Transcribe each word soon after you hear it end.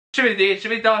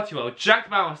Jack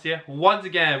Mouse here once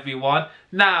again, everyone.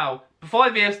 Now, before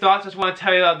the video starts, I just want to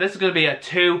tell you that this is going to be a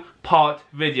two-part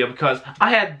video because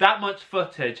I had that much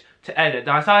footage to edit.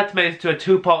 Now, I decided to make this to a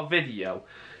two-part video.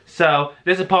 So,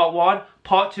 this is part one.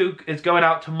 Part two is going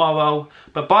out tomorrow.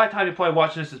 But by the time you're probably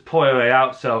watching this, it's probably already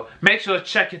out. So, make sure to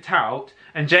check it out.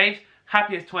 And James,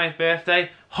 happiest 20th birthday.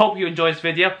 Hope you enjoy this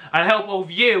video. And I hope all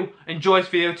of you enjoy this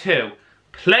video too.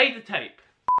 Play the tape.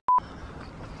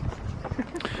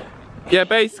 Yeah,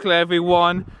 basically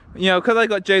everyone, you know, because I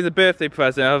got James a birthday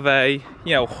present of a,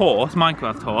 you know, horse,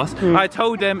 Minecraft horse, I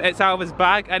told him it's out of his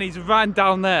bag and he's ran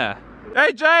down there.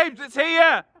 Hey James, it's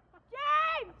here!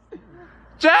 James!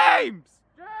 James!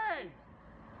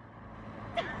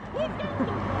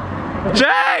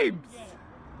 James!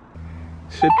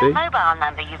 Should be. The mobile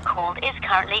number you've called is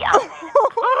currently up.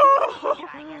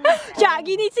 Jack,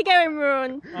 you need to go and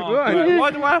run. Oh, right.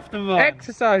 Why do I have to run?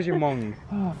 Exercise, you monk.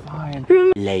 Oh, fine.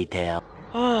 Later.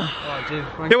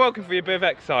 You're welcome for your bit of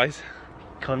exercise.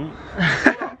 Cunt.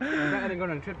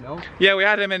 Yeah, we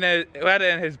had him in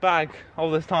his bag all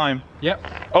this time. Yep.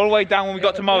 All the way down when we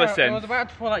got to Morrison. I was about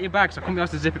to pull out your bag, so I couldn't be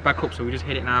asked to zip it back up, so we just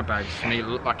hid it in our bags to make it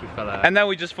look like he fell out. And then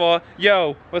we just thought,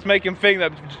 yo, let's make him think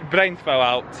that brains fell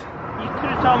out. You could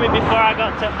have told me before I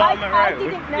got to Bottom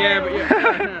Road. Yeah, but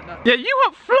yeah. Yeah, you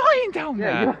were flying down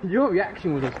there. Your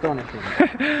reaction was astonishing.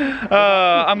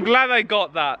 I'm glad I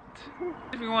got that.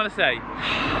 What do you want to say?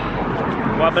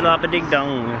 Wabba labba ding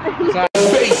dong.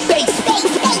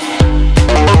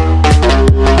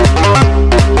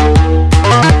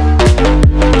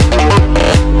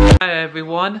 Hi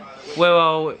everyone, we're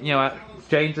all, you know, at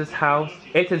James's house.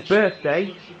 It's his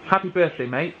birthday. Happy birthday,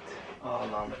 mate.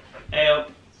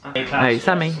 Hey,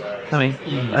 Sammy.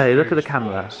 Hey, look at the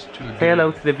camera. Say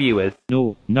hello to the viewers.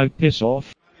 No, piss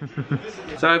off.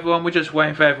 So everyone, we're just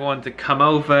waiting for everyone to come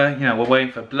over. You know, we're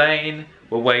waiting for Blaine.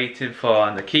 We're waiting for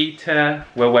Nikita.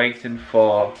 We're waiting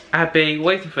for Abby. We're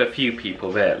waiting for a few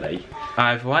people, really.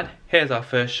 Hi everyone, here's our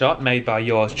first shot made by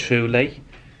yours truly.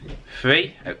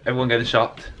 3, everyone get a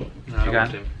shot. No, if you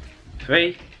can.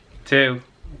 3, 2,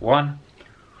 1.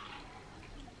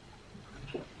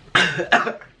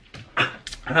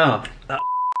 Oh,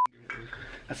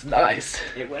 that's nice.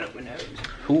 It went up my nose.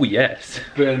 Oh yes.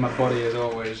 Burning my body as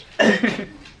always.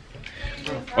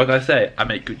 What can I say? I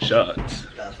make good shots.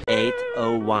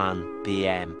 8:01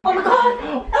 p.m. Oh my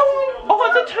god!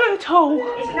 Oh, it's a turtle!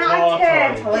 It's not a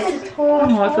turtle, it's a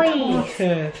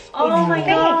tortoise. Oh my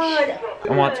god!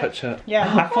 I want to touch it.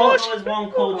 Yeah. I thought there was one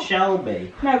called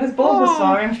Shelby. No, there's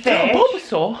Bulbasaur and fish.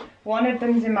 Bulbasaur? One of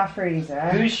them's in my freezer.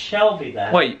 Who's Shelby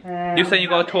then? Wait, you're saying you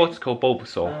got a tortoise called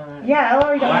Bulbasaur? Yeah, I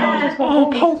already got one. Oh,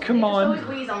 Pokemon!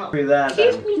 Who there then?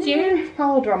 Excuse me, dear.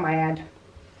 Hold her on my head.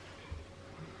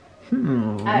 I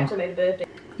actually made a birthday.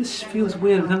 This feels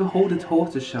weird. I've never held a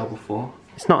tortoise shell before.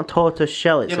 It's not a tortoise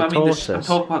shell, it's Yeah, a but I mean, tortoise. I'm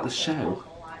talking about the shell.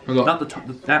 Not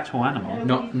the actual animal.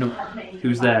 No.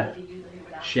 Who's there?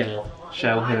 Shell.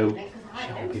 Shell who?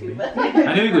 Shelby.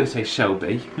 I knew you were going to say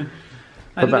Shelby.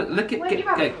 Look at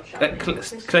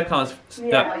click on his.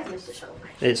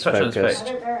 It's touch on his face. focused.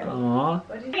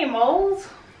 Aww. Hey, moles.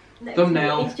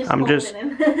 Thumbnail. I'm just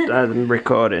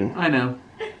recording. I know.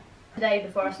 Today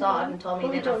before I started and told me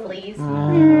they didn't have fleas.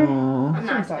 Aww. I'm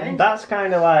nice doing. That's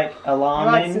kind of like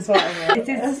alarming. This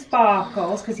is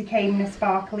sparkles because he came in a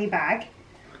sparkly bag.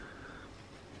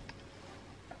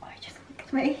 Oh, he just looked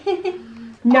at me.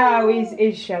 No,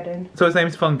 he's shedding. So his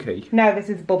name's Funky? No, this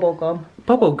is bubblegum.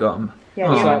 Bubblegum? Yeah,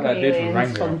 Oh. it's like that dude from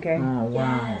Rango. Funky. Oh,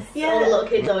 wow. Yeah. All the little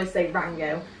kids always say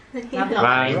Rango.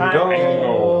 Rango.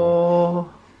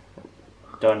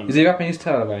 Is he wrapping his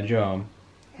tail around your arm?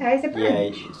 Yeah, he's a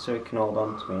prince. so he can hold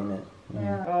on to me, innit?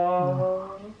 Yeah.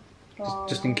 Oh.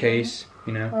 Just in case,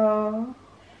 you know. Oh.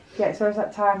 Yeah, so it's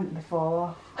that time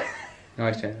before.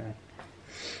 Nice turn around.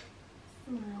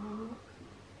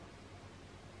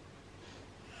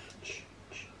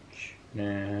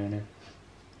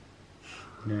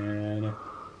 No.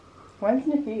 When's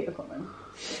Nikita coming?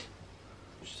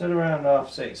 She said around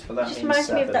 6:30, but that Just means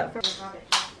reminds me of 7. that from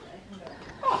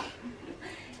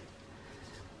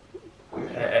See,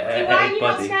 why are you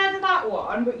not scared of that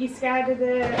one, but you're scared of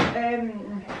the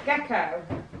gecko?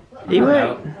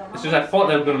 It's just I thought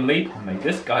they were going to leap on me.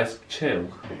 This guy's chill.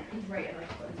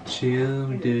 Chill,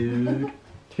 dude.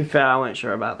 To be fair, I wasn't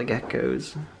sure about the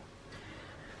geckos.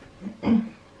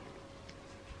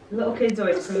 Little kids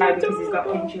always cry because he's got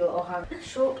pinchy little hands.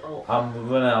 short or I'm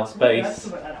running out of space.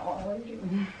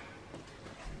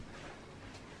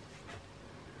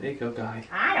 There you go, guy.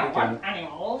 I don't want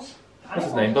animals. What's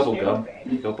his name? Bubblegum. There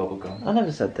you go, Bubblegum. I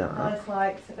never said that. I just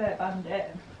like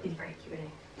Bandit. he's very cute.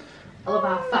 I love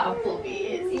how fat and fluffy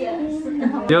it is.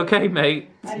 Yes. You okay, mate?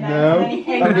 No, I'm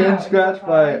getting scratched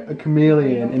by a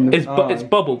chameleon in the eye. It's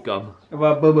bubble gum.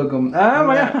 About bubble gum. Ah,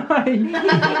 my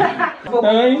eye!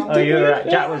 Oh, you're right.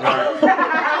 Jack was right.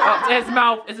 Oh, it's his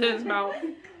mouth. It's in his mouth.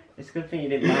 It's a good thing you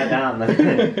didn't lie down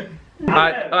then.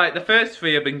 Alright, the first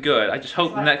three have been good. I just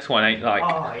hope the next one ain't like.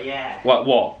 Oh, yeah. What?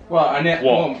 Well, I know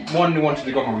one wanted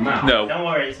to go on my mouth. No. Don't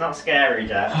worry, it's not scary,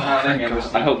 Jack.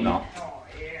 I hope not.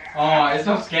 Oh, it's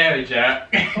not scary, Jack.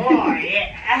 Oh,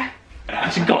 yeah.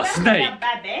 She's got a snake.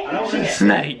 I don't want to get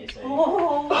Snake.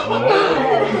 No,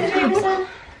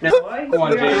 Go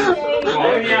on, James.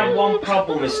 I only have one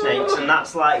problem with snakes, and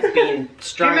that's like being Do you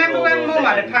strangled. remember when Mum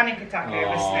had a or panic attack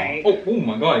over a snake? Oh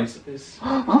my God! It's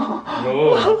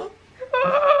oh,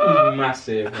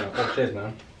 massive. Oh, cheers,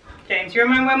 man. James, do you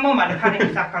remember when Mum had a panic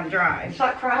attack on drive?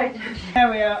 I cried.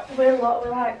 There we are. We're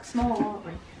like small, aren't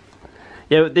we?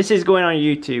 Yeah, this is going on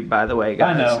YouTube, by the way,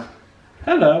 guys. I know.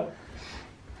 Hello.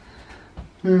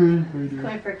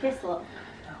 Going for a kiss, look.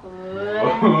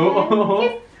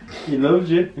 Kiss. He loves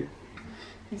you.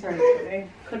 He's very funny.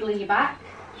 Cuddling you back.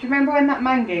 Do you remember when that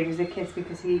man gave us a kiss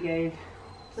because he gave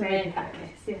The Meerkat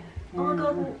kiss, yeah. Oh my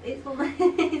God, it's on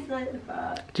it's like the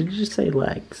back. Did you just say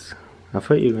legs? I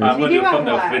thought you were going I'm Did gonna you do a have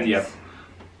thumbnail legs? video.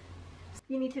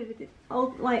 You need to,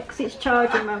 like, 'cause it's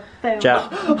charging my phone. Jack.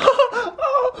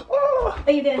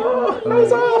 Are you doing that?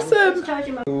 was awesome. It's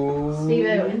charging my Steve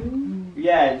Owen.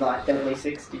 Yeah, like definitely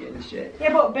 60 and shit.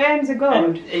 Yeah, but burns are good.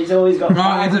 And he's always got.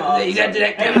 He's empty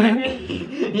the camera.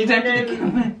 He's empty the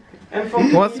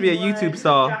camera. Wants to be a YouTube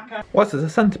star. What's this? A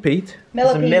centipede?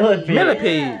 It's a millipede.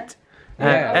 Millipede.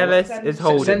 Yeah. Ellis is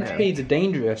holding him. Centipedes are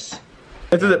dangerous.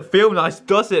 It doesn't feel nice,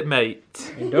 does it,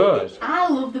 mate? It does. I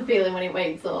love the feeling when it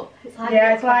wakes up. It's like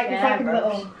Yeah, it's like a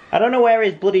little. I don't know where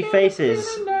his bloody face is.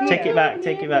 Take it back,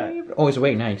 take it back. Oh, he's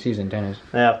awake now. He sees antennas.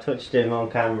 Yeah, I've touched him on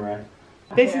camera.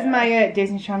 This is my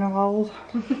Disney Channel hold.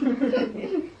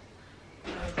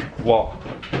 What?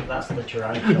 That's the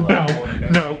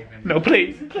tarantula. No,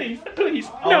 please, please, please.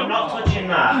 Oh, I'm not touching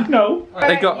that. No.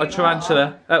 They got a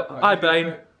tarantula. Oh, hi,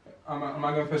 Blaine. Am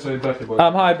I going first or birthday boy?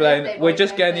 Hi, Blaine. We're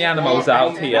just getting the animals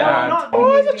out here. And...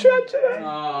 Oh, it's a tarantula.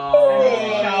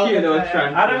 Oh, cute little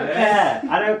I don't care.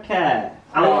 I don't care.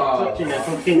 I'm not touching a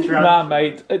fucking tarantula. Nah,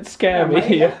 mate, it's scary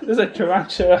here. There's a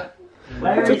tarantula.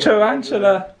 Where It's a is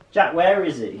tarantula. Jack, where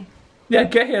is he? Yeah,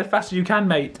 get here as fast as you can,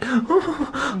 mate.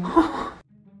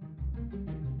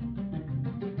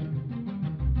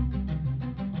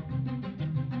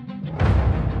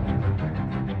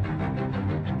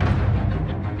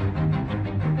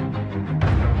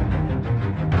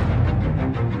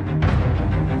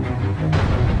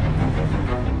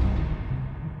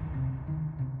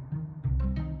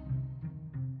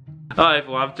 Hi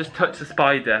everyone, I've just touched the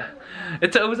spider.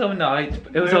 It was alright,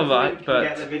 Get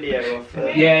but... the video of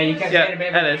Yeah, you can Yeah, get a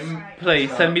bit Ellis,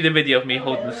 please send me the video of me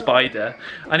holding the spider.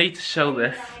 I need to show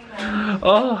this.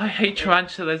 Oh, I hate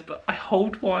tarantulas, but I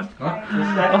hold one. Oh,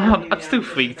 I'm still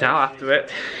freaked out after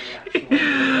it.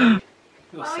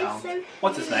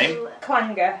 What's his name?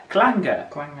 Clanger. Clanger.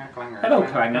 Clanger. Hello,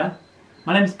 Clanger.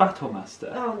 My name's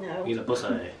Battlemaster. Oh no. He's a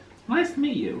pussy. Nice to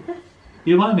meet you.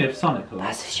 You remind me of Sonic a lot.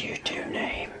 That's his YouTube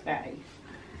name.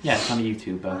 Yes, I'm a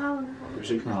YouTuber. Oh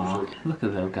no. Aw, look at the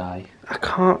little guy. I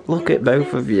can't look at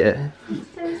both of you.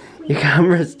 Your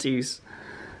camera's too.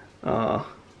 Oh.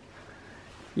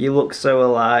 You look so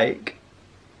alike.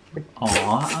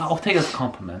 Aw, I'll take it as a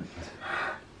compliment.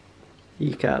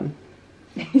 You can.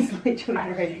 He's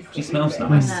literally raised. She smells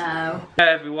nice. No. Hey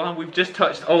everyone, we've just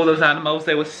touched all those animals.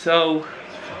 They were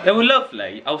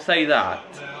lovely, I'll say that.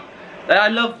 I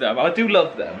love them, I do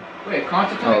love them. Wait, can't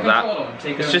you Oh, that. control them?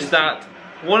 Take It's over just the- that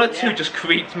one or two just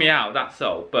creeped me out, that's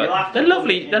all. You'll But have to they're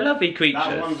lovely, plug they're it in. lovely creatures.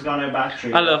 That one's got no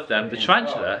battery. I love them. The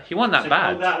tarantula, he wasn't that So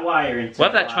bad. plug that wire into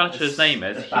Whatever that like tarantula's the name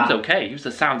is, the he was back. okay. He was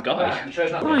a sound guy. You sure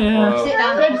it's not Oh me? yeah. Sit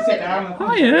down. Sit down.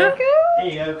 Oh yeah.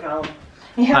 Here you go, Cal.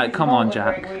 Alright, come on,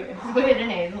 Jack. It's weird, isn't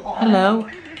it? Hello.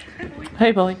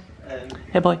 Hey boy.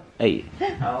 Hey boy. Hey.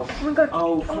 Oh my god.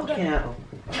 Oh, fucking hell.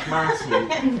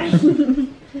 Marcy.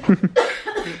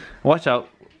 Watch out.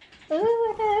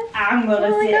 I'm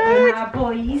gonna sit with my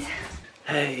boys.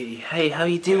 Hey, how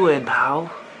you doing, pal?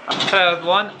 Hello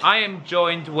everyone, I am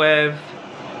joined with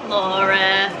Laura.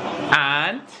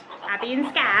 and Abby and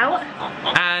Scout.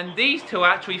 and these two are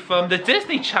actually from the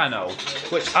Disney Channel,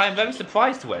 which I'm very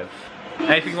surprised with.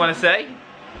 Anything you want to say?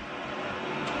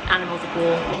 Animals are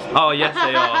cool. Oh yes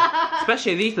they are.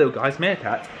 Especially these little guys,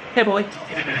 Meerkat. Hey boy.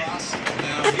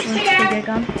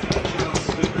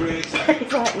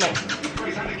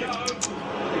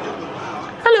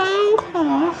 Hello.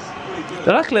 Aww.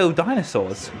 They're like little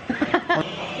dinosaurs.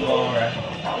 Laura.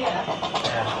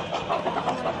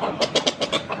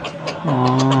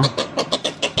 Aww.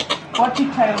 Watch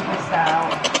your tail twist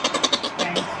out.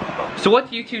 Thanks. So what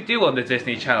do you two do on the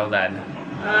Disney Channel then?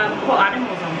 Put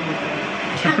animals on music.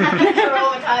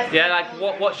 Yeah, like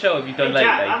what show have you done lately?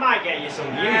 Jack, I might get you some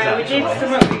views We actually. did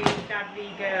some of these Dad v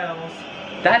Girls.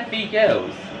 Dad v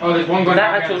Girls? Oh, there's one going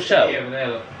That down actual the show? city over there,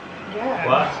 look. Yeah.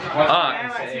 What? Alright. Yeah,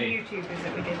 like some YouTubers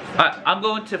that we did. I'm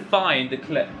going to find the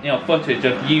clip, footage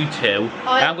of you two,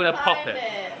 and I'm going to pop it.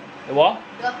 What?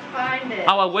 You have to find it.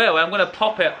 Oh, I will. I'm going to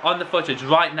pop it on the footage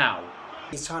right now.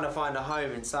 He's trying to find a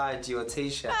home inside your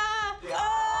t-shirt.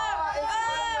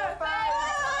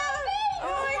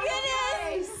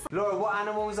 Laura, what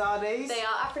animals are these? They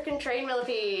are African trained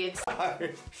millipedes. Okay,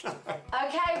 Woody, are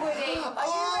you ready?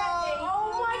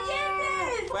 Oh my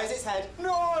goodness! Where's its head?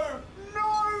 No! No!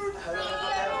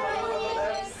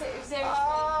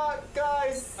 Ah,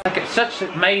 guys! Like, it's such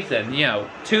amazing,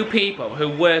 two people who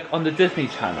work on the Disney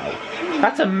Channel.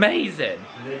 That's amazing.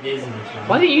 The Disney Channel.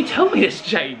 Why didn't you tell me this,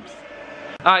 James?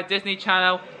 Alright, Disney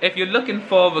Channel, if you're looking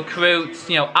for recruits,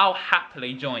 I'll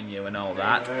happily join you and all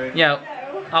that.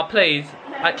 Oh, please.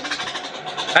 Like,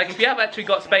 if you have actually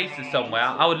got spaces somewhere,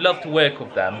 I would love to work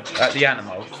with them, the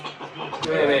animals.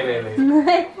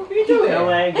 Wait. What are you doing?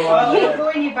 Well, it'll go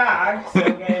in your bag. So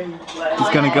again, It's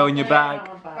gonna go in your bag.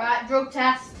 Right, drug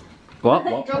test. What?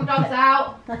 Drug dog's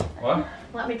out. What?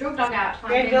 Let me drug dog out.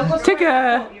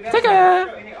 Ticker!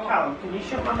 Callum, can you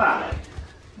shut my bag?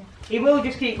 He will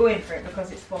just keep going for it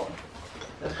because it's fun.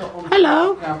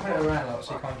 Hello! I'll put it around look,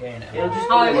 so you can't get in it. It'll just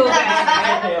Oh, it will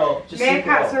go.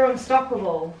 Meerkats are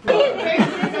unstoppable.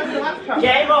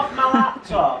 Get him off my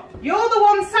laptop. You're the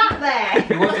one sat there.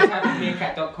 You want to have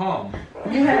Meerkat.com?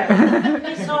 Yeah.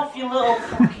 Piss off, you little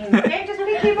fucking... James, just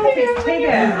pick him up, it's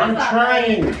Tigger. I'm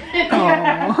trying.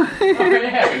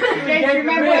 James,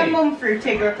 remember when Mum threw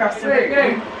Tigger across the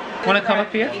room? Wanna come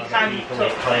up here?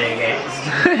 Play against.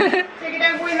 Tigger,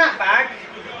 don't go in that bag.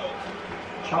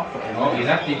 Chocolate. Oh, he's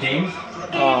after you, James.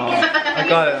 Oh, I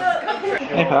got it.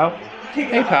 Hey, pal.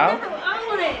 Hey, pal.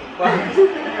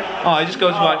 Oh, it just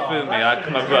goes right through me. I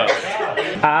come over.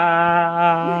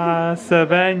 Ah,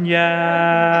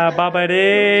 Savenya,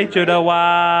 Babadi,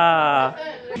 Chudawa.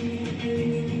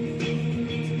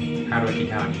 How do I keep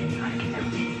talking?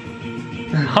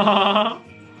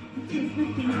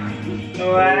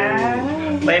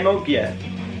 Wow. Play him up yet?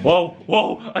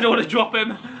 Whoa, I don't want to drop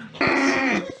him.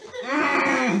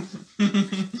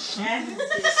 He's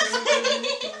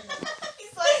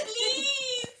like,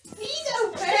 please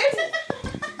open.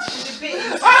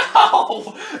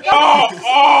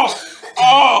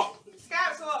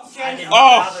 Scouts a lot of I didn't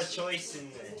have a choice in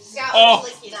this. Scout was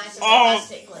licking nice and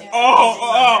bombastically.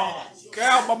 Get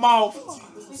out my mouth.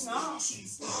 It's not.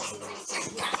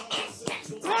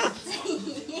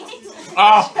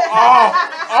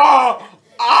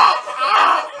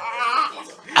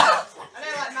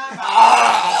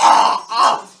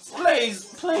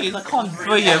 Please, I can't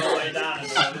breathe.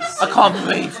 I can't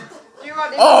breathe. Do you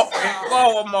want this?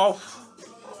 I'm off.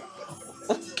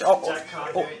 Jack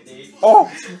can't do it, dude. I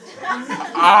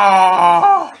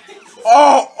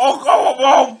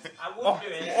would do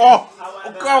it.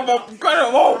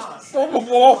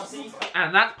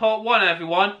 And that's part 1,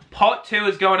 everyone. Part 2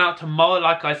 is going out tomorrow,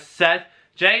 like I said.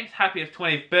 James, happy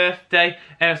 20th birthday,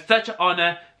 and it's such an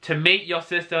honour to meet your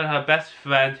sister and her best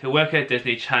friend who work at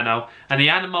Disney Channel, and the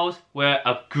animals were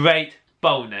a great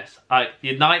bonus. Like,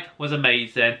 the night was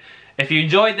amazing. If you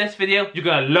enjoyed this video, you're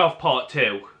gonna love part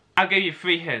 2. I'll give you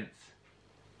 3 hints: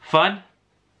 fun,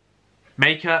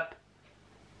 makeup,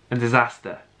 and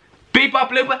disaster. Beep up,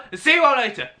 blooper, and see you all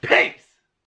later. Peace!